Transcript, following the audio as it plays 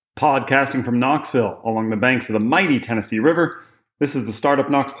Podcasting from Knoxville, along the banks of the mighty Tennessee River, this is the Startup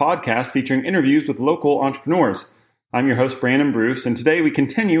Knox podcast featuring interviews with local entrepreneurs. I'm your host, Brandon Bruce, and today we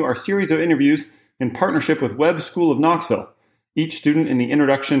continue our series of interviews in partnership with Webb School of Knoxville. Each student in the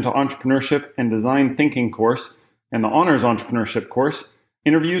Introduction to Entrepreneurship and Design Thinking course and the Honors Entrepreneurship course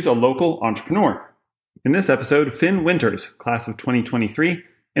interviews a local entrepreneur. In this episode, Finn Winters, class of 2023,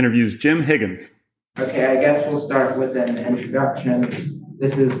 interviews Jim Higgins. Okay, I guess we'll start with an introduction.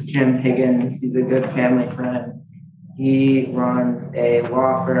 This is Jim Higgins. He's a good family friend. He runs a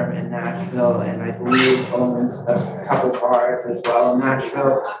law firm in Nashville and I believe owns a couple bars as well in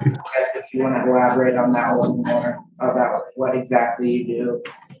Nashville. I guess if you want to elaborate on that one more about what exactly you do,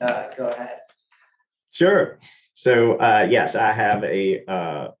 go ahead. Sure. So, yes, I have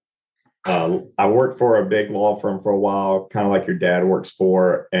I worked for a big law firm for a while, kind of like your dad works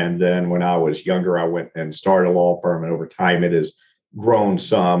for. And then when I was younger, I went and started a law firm. And over time, it has grown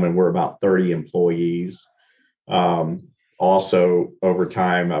some, and we're about 30 employees. Also, over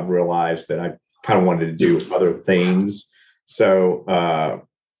time, I've realized that I kind of wanted to do other things. So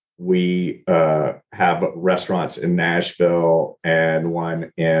we have restaurants in Nashville and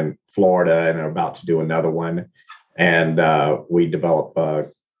one in Florida, and are about to do another one. And we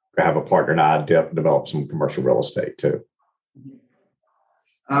have a partner and I develop some commercial real estate too.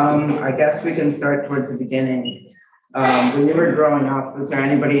 I guess we can start towards the beginning. When you were growing up, was there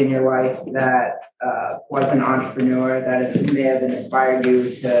anybody in your life that was an entrepreneur that may have inspired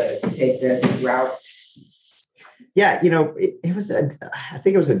you to take this route? Yeah, it was I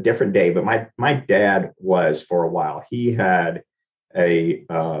think it was a different day, but my dad was for a while. He had a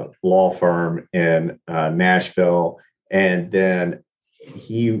law firm in Nashville, and then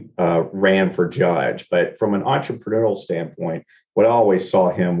he ran for judge. But from an entrepreneurial standpoint, what I always saw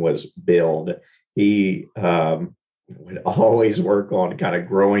him was build. He would always work on kind of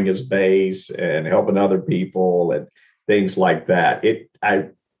growing his base and helping other people and things like that.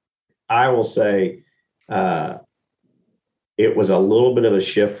 I will say it was a little bit of a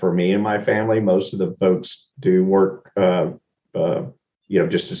shift for me and my family. Most of the folks do work,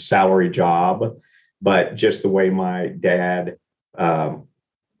 just a salary job, but just the way my dad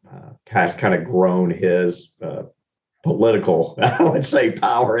has kind of grown his political, I would say,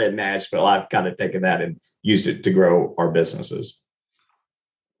 power in Nashville. I've kind of taken that and used it to grow our businesses.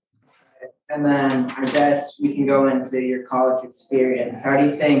 And then I guess we can go into your college experience. How do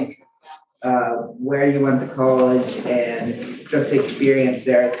you think where you went to college and just the experience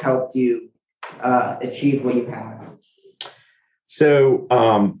there has helped you achieve what you have? So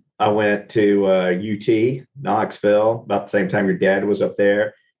I went to UT, Knoxville, about the same time your dad was up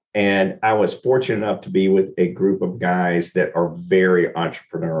there. And I was fortunate enough to be with a group of guys that are very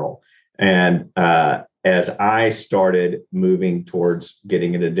entrepreneurial. And as I started moving towards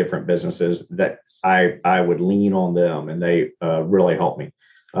getting into different businesses, that I would lean on them, and they really helped me.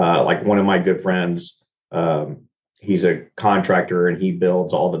 Like one of my good friends, he's a contractor and he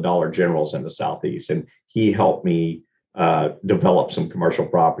builds all the Dollar Generals in the Southeast. And he helped me develop some commercial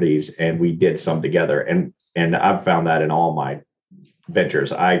properties, and we did some together. And I've found that in all my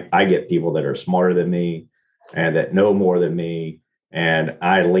ventures. I get people that are smarter than me and that know more than me, and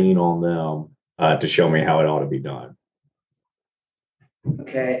I lean on them to show me how it ought to be done.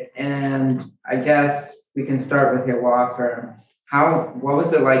 Okay, and I guess we can start with your law firm. What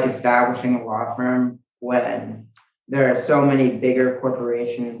was it like establishing a law firm when there are so many bigger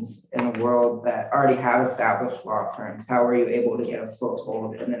corporations in the world that already have established law firms? How were you able to get a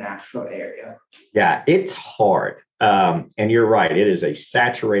foothold in the Nashville area? Yeah, it's hard. And you're right. It is a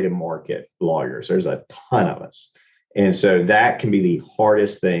saturated market, lawyers. There's a ton of us. And so that can be the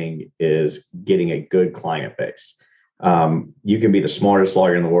hardest thing, is getting a good client base. You can be the smartest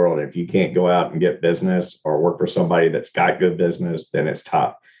lawyer in the world. If you can't go out and get business or work for somebody that's got good business, then it's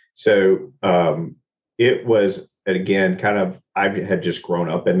tough. So it was, again, I had just grown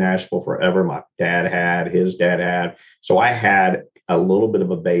up in Nashville forever. My dad had, his dad had. So I had a little bit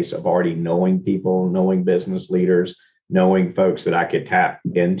of a base of already knowing people, knowing business leaders, knowing folks that I could tap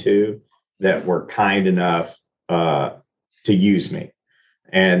into that were kind enough to use me.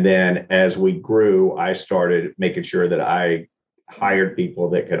 And then as we grew, I started making sure that I hired people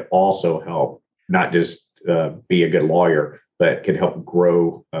that could also help, not just be a good lawyer, but could help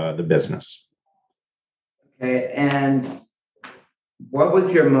grow the business. Okay, and what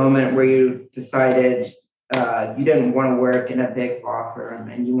was your moment where you decided you didn't want to work in a big law firm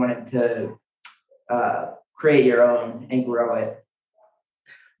and you wanted to create your own and grow it?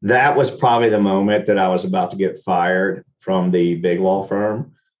 That was probably the moment that I was about to get fired from the big law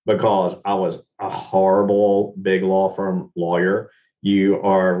firm, because I was a horrible big law firm lawyer. you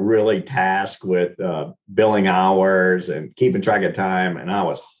are really tasked with billing hours and keeping track of time. And I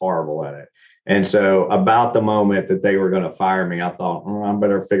was horrible at it. And so about the moment that they were going to fire me, I thought, I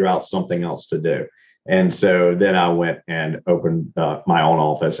better figure out something else to do. And so then I went and opened my own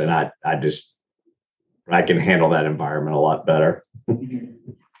office, and I can handle that environment a lot better.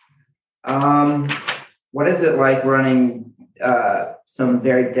 What is it like running some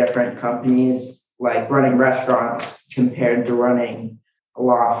very different companies, like running restaurants compared to running a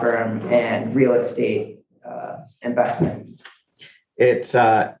law firm and real estate investments?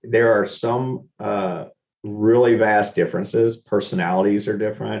 There are some really vast differences. Personalities are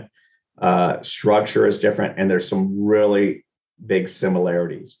different. Structure is different, and there's some really big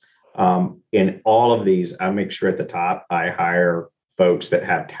similarities. In all of these, I make sure at the top I hire folks that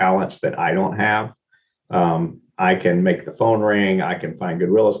have talents that I don't have. I can make the phone ring, I can find good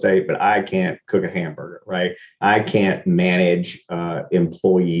real estate, but I can't cook a hamburger, right? I can't manage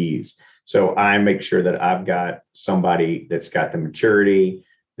employees. So I make sure that I've got somebody that's got the maturity,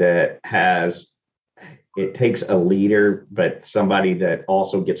 that has, it takes a leader, but somebody that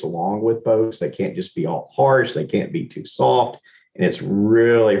also gets along with folks. They can't just be all harsh. They can't be too soft. And it's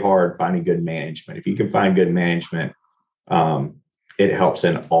really hard finding good management. If you can find good management, it helps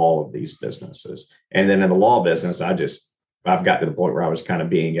in all of these businesses. And then in the law business, I've got to the point where I was kind of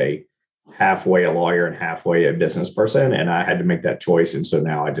being a halfway a lawyer and halfway a business person. And I had to make that choice. And so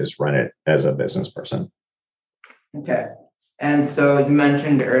now I just run it as a business person. Okay. And so you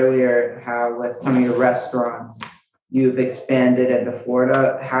mentioned earlier how with some of your restaurants, you've expanded into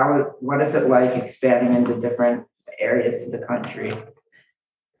Florida. What is it like expanding into different areas of the country?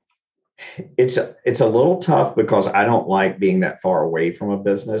 It's a little tough because I don't like being that far away from a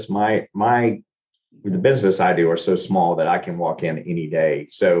business. The business I do are so small that I can walk in any day.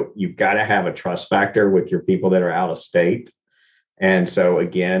 So you've got to have a trust factor with your people that are out of state. And so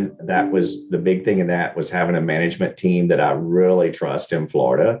again, that was the big thing in that was having a management team that I really trust in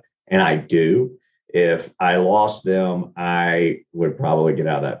Florida. And I do. If I lost them, I would probably get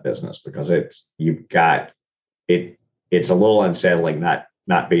out of that business because it's a little unsettling not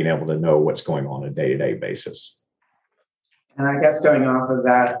being able to know what's going on a day-to-day basis. And I guess going off of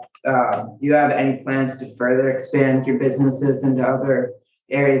that, do you have any plans to further expand your businesses into other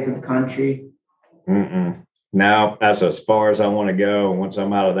areas of the country? Now, that's as far as I want to go. And once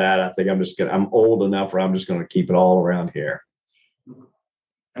I'm out of that, I think I'm old enough where I'm just going to keep it all around here.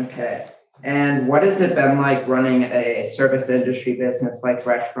 Okay. And what has it been like running a service industry business like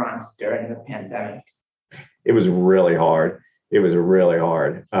restaurants during the pandemic? It was really hard. The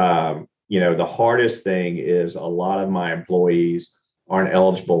hardest thing is a lot of my employees aren't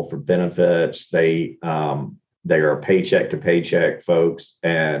eligible for benefits. They are paycheck to paycheck folks.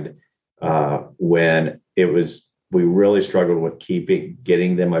 And we really struggled with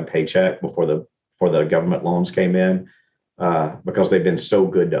getting them a paycheck before the government loans came in because they've been so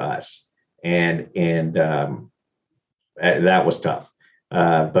good to us. And that was tough.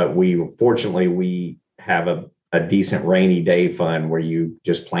 But we have a decent rainy day fund where you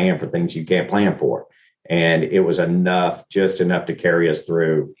just plan for things you can't plan for. And it was just enough to carry us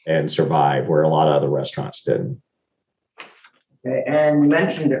through and survive where a lot of other restaurants didn't. Okay. And you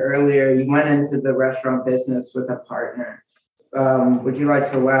mentioned earlier, you went into the restaurant business with a partner. Would you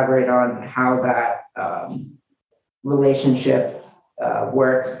like to elaborate on how that relationship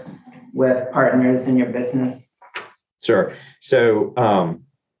works with partners in your business? Sure. So I'm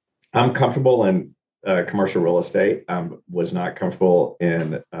comfortable in commercial real estate. Was not comfortable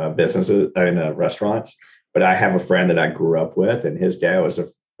in businesses, in restaurants, but I have a friend that I grew up with, and his dad was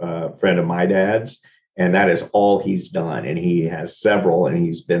a friend of my dad's, and that is all he's done. And he has several, and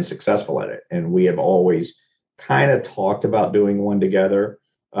he's been successful at it. And we have always kind of talked about doing one together,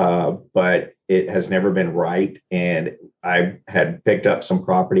 but it has never been right. And I had picked up some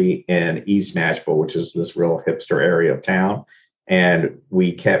property in East Nashville, which is this real hipster area of town. And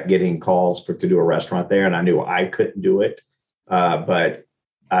we kept getting calls to do a restaurant there, and I knew I couldn't do it. But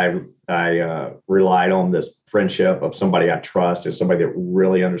I relied on this friendship of somebody I trust, as somebody that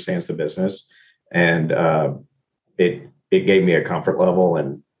really understands the business. And it gave me a comfort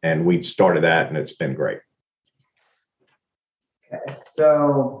level, and we started that, and it's been great. Okay.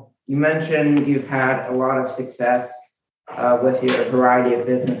 So you mentioned you've had a lot of success with your variety of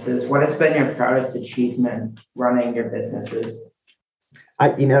businesses. What has been your proudest achievement running your businesses?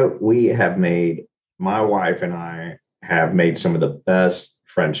 My wife and I have made some of the best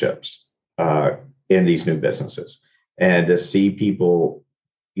friendships in these new businesses, and to see people,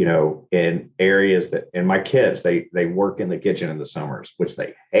 in areas and my kids, they work in the kitchen in the summers, which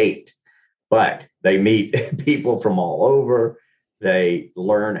they hate, but they meet people from all over. They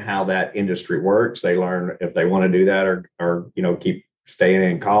learn how that industry works. They learn if they want to do that or keep staying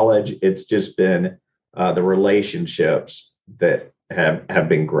in college. It's just been the relationships that have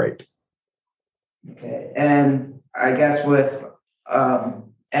been great. Okay, and I guess with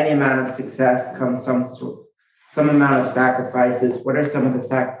any amount of success comes some amount of sacrifices. What are some of the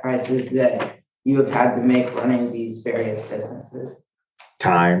sacrifices that you have had to make running these various businesses?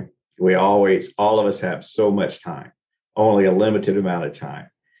 Time. All of us have so much time, only a limited amount of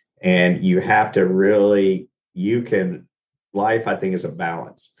time. And you have to really, life, I think, is a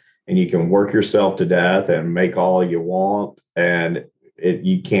balance. And you can work yourself to death and make all you want. And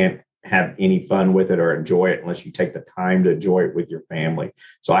you can't have any fun with it or enjoy it unless you take the time to enjoy it with your family.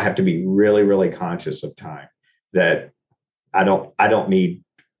 So I have to be really, really conscious of time that I don't need.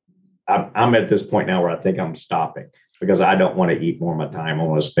 I'm at this point now where I think I'm stopping because I don't want to eat more of my time. I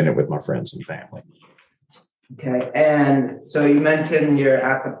want to spend it with my friends and family. Okay. And so you mentioned you're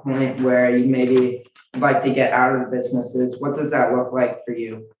at the point where you maybe like to get out of the businesses. What does that look like for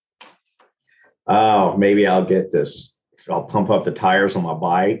you? Oh, maybe I'll pump up the tires on my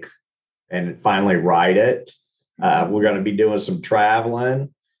bike and finally ride it. We're going to be doing some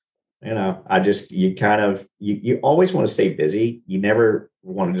traveling. You always want to stay busy. You never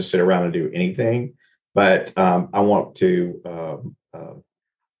want to just sit around and do anything, but I want to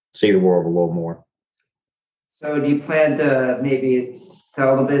see the world a little more. So do you plan to maybe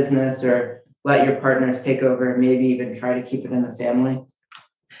sell the business or let your partners take over and maybe even try to keep it in the family?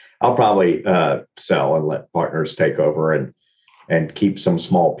 I'll probably sell and let partners take over and keep some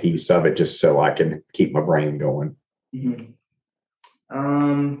small piece of it just so I can keep my brain going. Mm-hmm.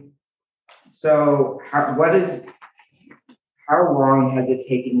 So how long has it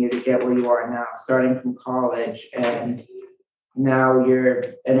taken you to get where you are now, starting from college, and now you're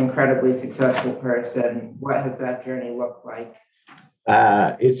an incredibly successful person? What has that journey looked like?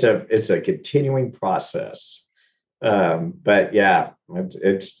 It's a continuing process. But yeah,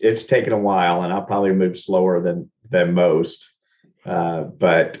 it's taken a while, and I'll probably move slower than most.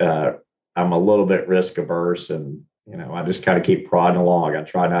 But I'm a little bit risk averse, and I just kind of keep prodding along. I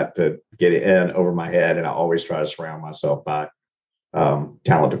try not to get it in over my head, and I always try to surround myself by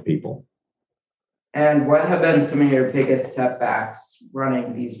talented people. And what have been some of your biggest setbacks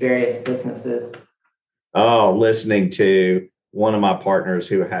running these various businesses? Oh, listening to one of my partners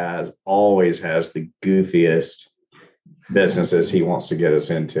who always has the goofiest businesses he wants to get us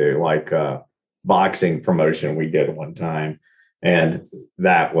into, like boxing promotion we did one time, and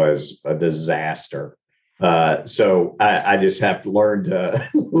that was a disaster. So I just have to learn to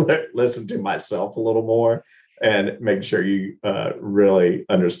listen to myself a little more and make sure you really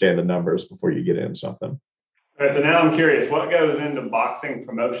understand the numbers before you get in something. All right, so now I'm curious, what goes into boxing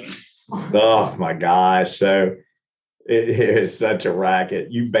promotion? Oh my gosh. So it is such a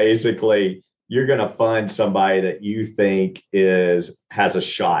racket. You're going to find somebody that you think has a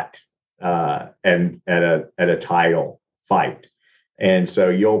shot and at a title fight. And so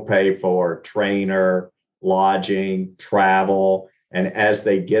you'll pay for trainer, lodging, travel, and as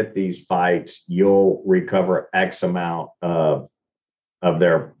they get these fights, you'll recover X amount of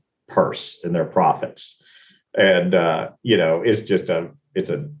their purse and their profits. And it's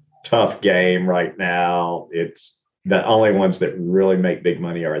a tough game right now. It's the only ones that really make big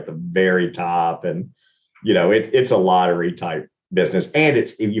money are at the very top, and it's a lottery type business. And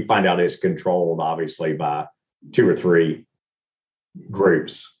you find out it's controlled obviously by 2 or 3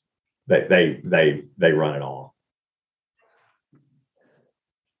 groups. They run it all.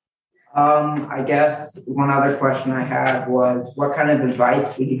 I guess one other question I had was, what kind of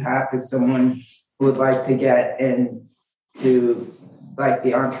advice would you have for someone who would like to get into like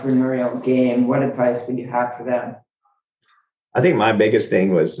the entrepreneurial game? What advice would you have for them? I think my biggest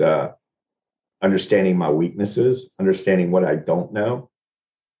thing was understanding my weaknesses, understanding what I don't know,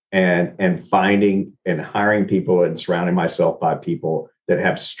 and finding and hiring people and surrounding myself by people that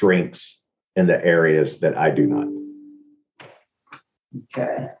have strengths in the areas that I do not.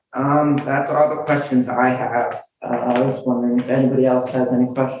 Okay. That's all the questions I have. I was wondering if anybody else has any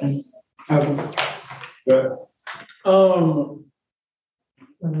questions. Good.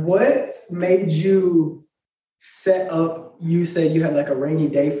 What made you set up? You said you had like a rainy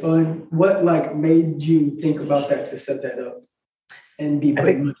day fund. What made you think about that to set that up and be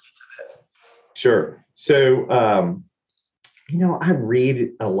putting money into that? Sure. So, I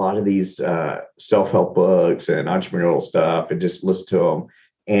read a lot of these self-help books and entrepreneurial stuff and just listen to them.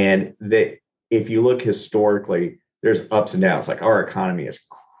 And if you look historically, there's ups and downs. Like our economy is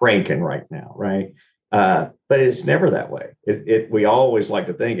cranking right now, right? But it's never that way. We always like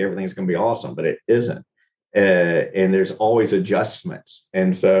to think everything's going to be awesome, but it isn't. and there's always adjustments.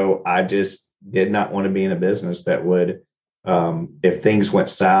 And so I just did not want to be in a business that would, if things went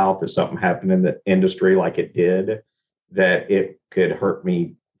south, if something happened in the industry like it did, that it could hurt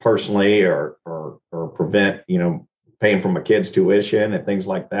me personally or prevent, paying for my kids' tuition and things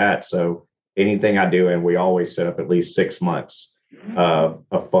like that. So anything I do, and we always set up at least 6 months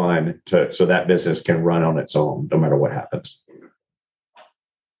of fund so that business can run on its own, no matter what happens.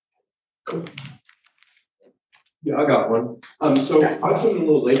 Cool. Yeah, I got one. So I came in a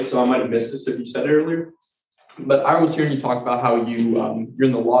little late, so I might have missed this if you said it earlier. But I was hearing you talk about how you're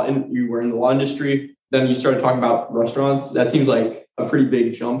in the law, and you were in the law industry. Then you started talking about restaurants. That seems like a pretty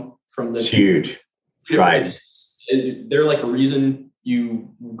big jump from the. It's huge, right? Is there like a reason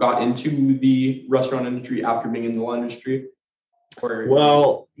you got into the restaurant industry after being in the law industry?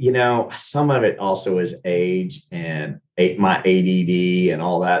 Well, some of it also is age and my ADD and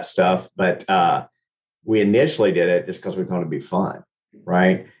all that stuff. But we initially did it just because we thought it'd be fun,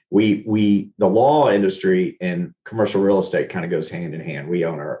 right? The law industry and commercial real estate kind of goes hand in hand.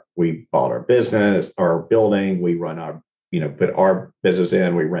 We bought our business, our building, we run our, put our business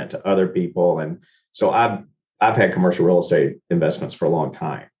in, we rent to other people. And so I've had commercial real estate investments for a long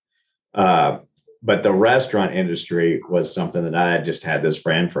time. But the restaurant industry was something that I had just had this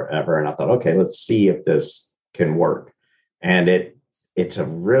brand forever. And I thought, okay, let's see if this can work. And it's a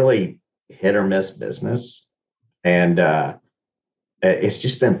really hit or miss business. And it's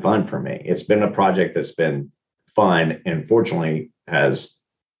just been fun for me. It's been a project that's been fun and fortunately has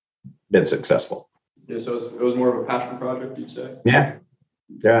been successful. Yeah, so it was more of a passion project, you'd say? Yeah.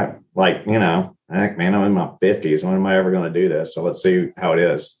 Yeah. Like, heck, man, I'm in my 50s. When am I ever going to do this? So let's see how it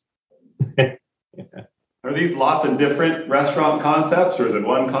is. Yeah. Are these lots of different restaurant concepts, or is it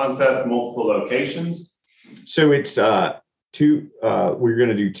one concept, multiple locations? So it's two. We're going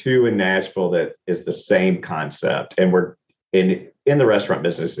to do two in Nashville that is the same concept, and we're in the restaurant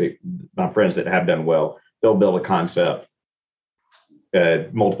business. My friends that have done well, they'll build a concept,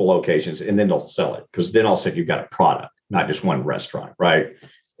 multiple locations, and then they'll sell it, because then all of a sudden you've got a product, not just one restaurant, right?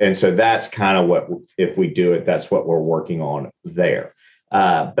 And so that's kind of what, if we do it, that's what we're working on there.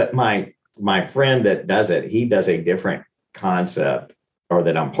 But my friend that does it, he does a different concept, or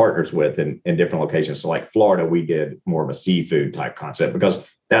that I'm partners with in different locations. So like Florida, we did more of a seafood type concept because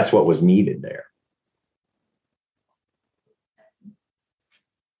that's what was needed there.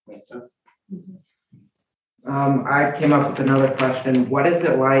 Makes sense. I came up with another question. What is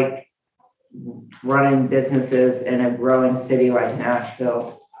it like running businesses in a growing city like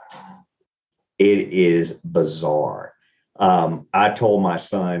Nashville? It is bizarre. I told my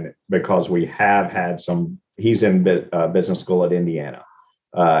son, because we have had he's in business school at Indiana,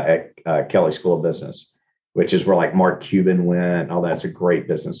 at Kelley School of Business, which is where like Mark Cuban went. Oh, that's a great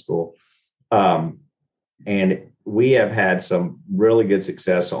business school. And we have had some really good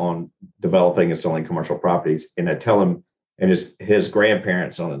success on developing and selling commercial properties. And I tell him, and his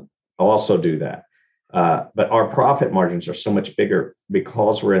grandparents also do that. But our profit margins are so much bigger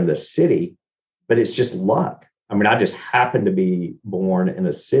because we're in the city, but it's just luck. I mean, I just happen to be born in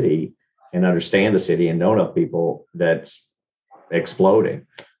a city and understand the city and know enough people that's exploding.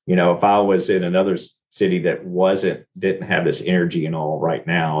 If I was in another city that didn't have this energy and all right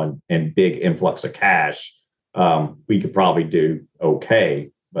now and big influx of cash, we could probably do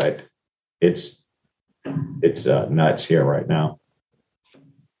okay, but it's nuts here right now.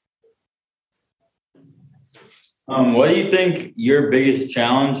 What do you think your biggest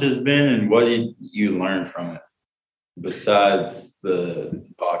challenge has been, and what did you learn from it besides the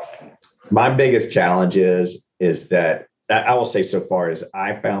boxing? My biggest challenge is that I will say so far is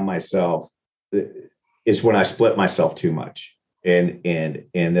I found myself is when I split myself too much, and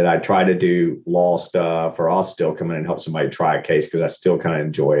that I try to do law stuff, or I'll still come in and help somebody try a case because I still kind of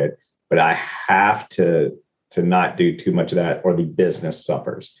enjoy it, but I have to not do too much of that, or the business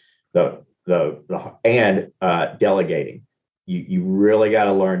suffers. And delegating. You really got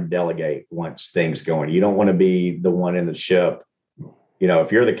to learn to delegate once things going. You don't want to be the one in the ship.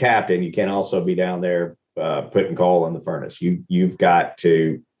 If you're the captain, you can't also be down there putting coal in the furnace. You've got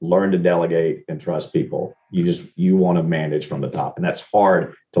to learn to delegate and trust people. You want to manage from the top, and that's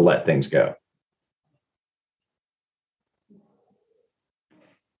hard to let things go.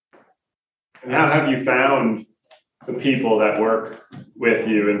 And how have you found the people that work with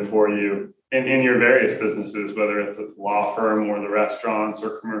you and for you in your various businesses, whether it's a law firm or the restaurants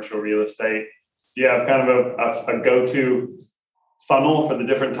or commercial real estate? Do you have kind of a go-to funnel for the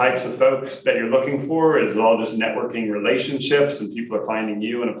different types of folks that you're looking for? Is it all just networking relationships and people are finding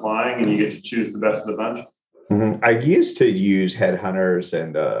you and applying and you get to choose the best of the bunch? I used to use headhunters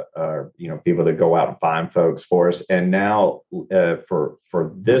and people that go out and find folks for us. And now for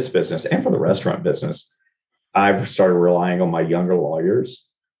this business and for the restaurant business, I've started relying on my younger lawyers.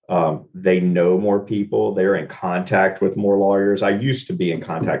 They know more people. They're in contact with more lawyers. I used to be in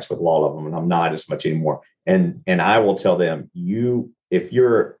contact with a lot of them, and I'm not as much anymore. And I will tell them, if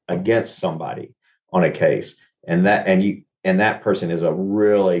you're against somebody on a case, and that person is a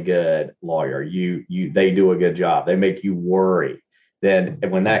really good lawyer, they do a good job, they make you worry. Then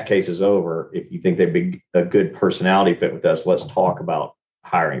when that case is over, if you think they'd be a good personality fit with us, let's talk about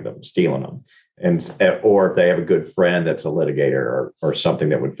hiring them, stealing them. Or if they have a good friend that's a litigator or something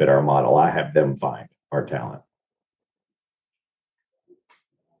that would fit our model, I have them find our talent.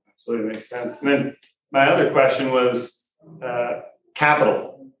 Absolutely makes sense. And then my other question was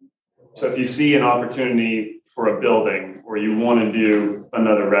capital. So if you see an opportunity for a building, or you want to do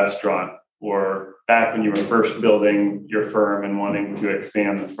another restaurant, or back when you were first building your firm and wanting to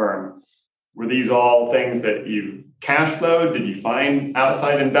expand the firm, were these all things that you cash flowed? Did you find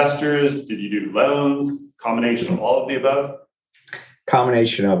outside investors? Did you do loans? Combination of all of the above?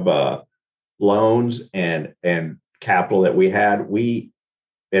 Combination of loans and capital that we had.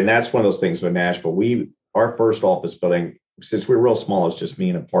 And that's one of those things with Nashville. Our first office building, since we were real small, it's just me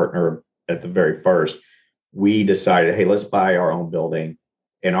and a partner at the very first. We decided, hey, let's buy our own building.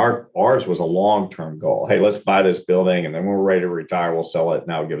 And ours was a long-term goal. Hey, let's buy this building, and then when we're ready to retire, we'll sell it.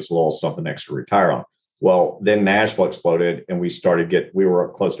 Now give us a little something extra to retire on. Well, then Nashville exploded, and we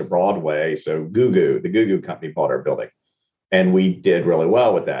were close to Broadway. So the Goo Goo company bought our building, and we did really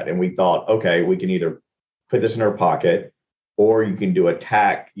well with that. And we thought, okay, we can either put this in our pocket, or you can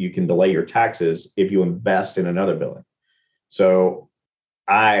you can delay your taxes if you invest in another building. So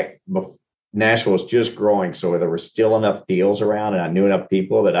Nashville was just growing, so there were still enough deals around, and I knew enough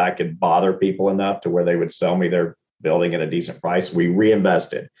people that I could bother people enough to where they would sell me their building at a decent price. We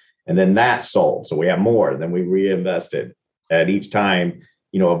reinvested, and then that sold. So we have more. Then we reinvested at each time,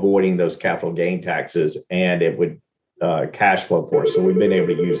 avoiding those capital gain taxes, and it would cash flow for us. So we've been able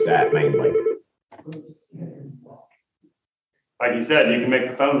to use that mainly. Like you said, you can make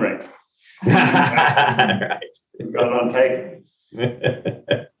the phone ring. Right. You've got it on tape.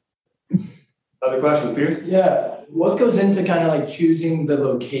 Other questions, Pierce? Yeah. What goes into kind of like choosing the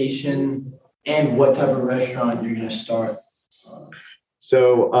location and what type of restaurant you're going to start?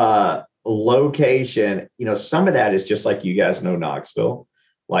 So location, some of that is just like you guys know Knoxville.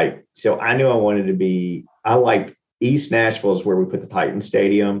 So I knew I liked East Nashville is where we put the Titan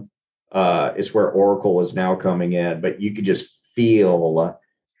Stadium. It's where Oracle is now coming in, but you could just feel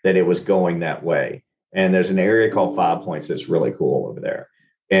that it was going that way. And there's an area called Five Points that's really cool over there.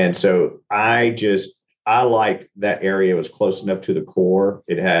 And so I liked that area. It was close enough to the core.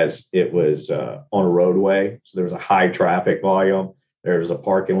 It was on a roadway. So there was a high traffic volume. There's a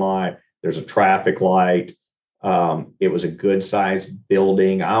parking lot. There's a traffic light. It was a good sized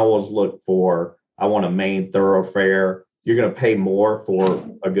building. I always look I want a main thoroughfare. You're going to pay more for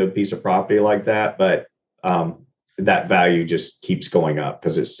a good piece of property like that, but that value just keeps going up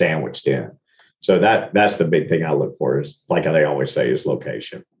because it's sandwiched in. So that's the big thing I look for, is like they always say, is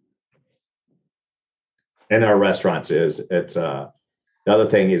location. And our restaurants the other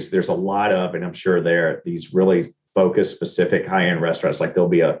thing is there's a lot of, and I'm sure there, these really focused specific high-end restaurants. Like there'll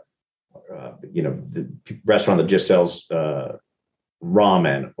be the restaurant that just sells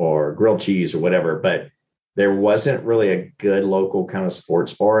ramen or grilled cheese or whatever, but there wasn't really a good local kind of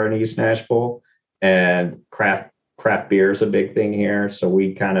sports bar in East Nashville, and craft beer is a big thing here. So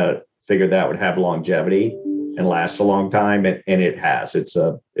we kind of figured that would have longevity and last a long time. And it has. It's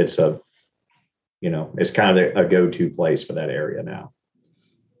kind of a go-to place for that area now.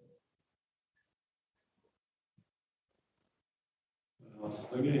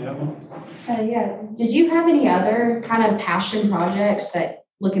 Yeah. Did you have any other kind of passion projects that,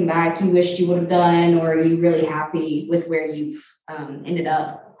 looking back, you wished you would have done, or are you really happy with where you've ended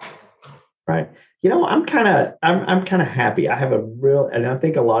up? Right. I'm kind of happy. I have and I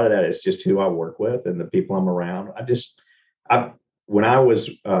think a lot of that is just who I work with and the people I'm around. When I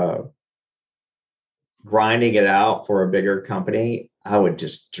was grinding it out for a bigger company, I would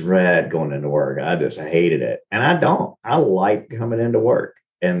just dread going into work. I just hated it. And I don't. I like coming into work.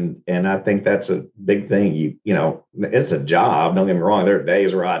 And I think that's a big thing. It's a job. Don't get me wrong. There are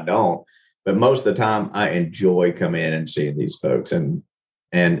days where I don't. But most of the time, I enjoy coming in and seeing these folks. And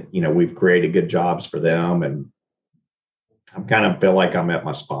we've created good jobs for them. And I kind of feel like I'm at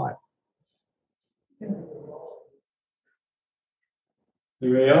my spot.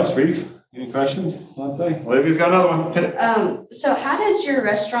 Anybody else, Reese? Any questions? Olivia's got another one. Hit it. So how did your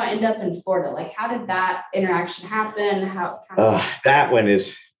restaurant end up in Florida? Like, how did that interaction happen?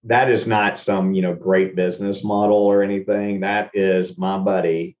 That is not some, great business model or anything. That is my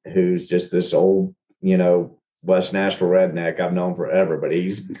buddy who's just this old, West Nashville redneck I've known forever, but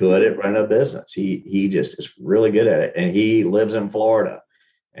he's good at running a business. He just is really good at it. And he lives in Florida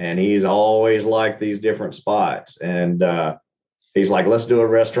and he's always liked these different spots. And, he's like, let's do a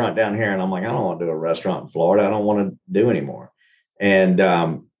restaurant down here. And I'm like, I don't want to do a restaurant in Florida. I don't want to do anymore.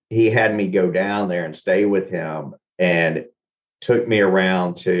 And he had me go down there and stay with him and took me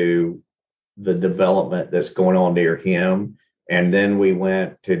around to the development that's going on near him. And then we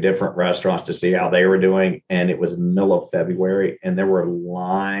went to different restaurants to see how they were doing. And it was the middle of February and there were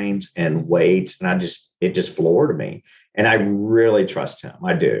lines and waits. And it just floored me. And I really trust him.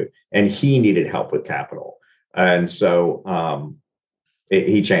 I do. And he needed help with capital. And so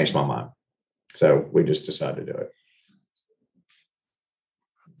he changed my mind. So we just decided to do it.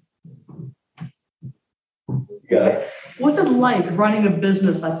 Yeah. What's it like running a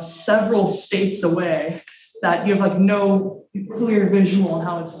business that's several states away that you have like no clear visual on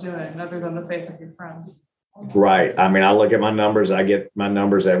how it's doing other than the faith of your friend? Right. I mean, I look at my numbers. I get my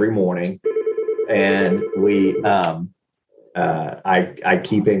numbers every morning and I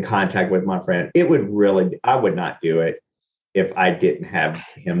keep in contact with my friend. I would not do it if I didn't have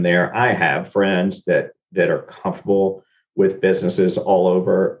him there. I have friends that are comfortable with businesses all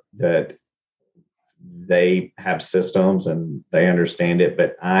over, that they have systems and they understand it,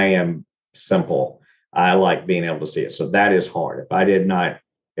 but I am simple. I like being able to see it. So that is hard.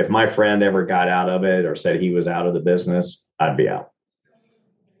 If my friend ever got out of it or said he was out of the business, I'd be out.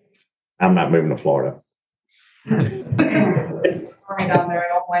 I'm not moving to Florida. Right down there, I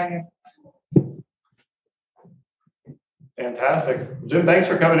don't blame you. Fantastic. Jim, thanks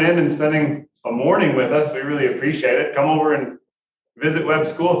for coming in and spending a morning with us. We really appreciate it. Come over and visit Webb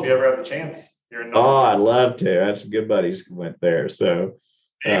School if you ever have the chance. I'd love to. I have some good buddies who went there. So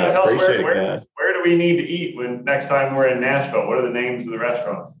tell us where do we need to eat when next time we're in Nashville? What are the names of the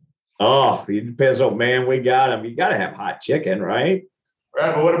restaurants? Oh, it depends on, man, we got them. You got to have hot chicken, right?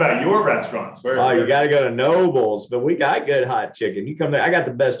 Right, but what about your restaurants? You got to go to Nobles, but we got good hot chicken. You come there. I got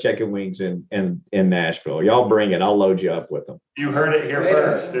the best chicken wings in Nashville. Y'all bring it. I'll load you up with them. You heard it here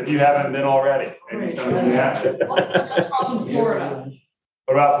first. If you haven't been already, maybe some of you have. What's the restaurant in Florida?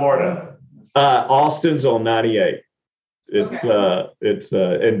 What about Florida? Austin's on 98. It's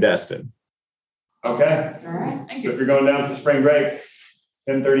in Destin. Okay. All right. Thank So you. if you're going down for spring break,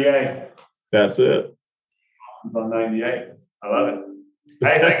 10:30A. That's it. Austin's on 98. I love it.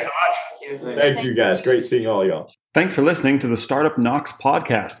 Hey, thanks so much. Thank you guys. Great seeing all y'all. Thanks for listening to the Startup Knox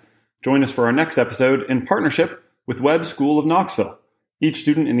podcast. Join us for our next episode in partnership with Webb School of Knoxville. Each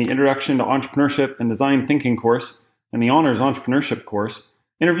student in the Introduction to Entrepreneurship and Design Thinking course and the Honors Entrepreneurship course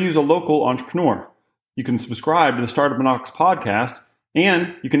interviews a local entrepreneur. You can subscribe to the Startup Knox podcast,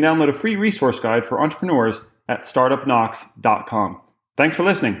 and you can download a free resource guide for entrepreneurs at startupknox.com. Thanks for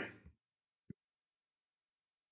listening.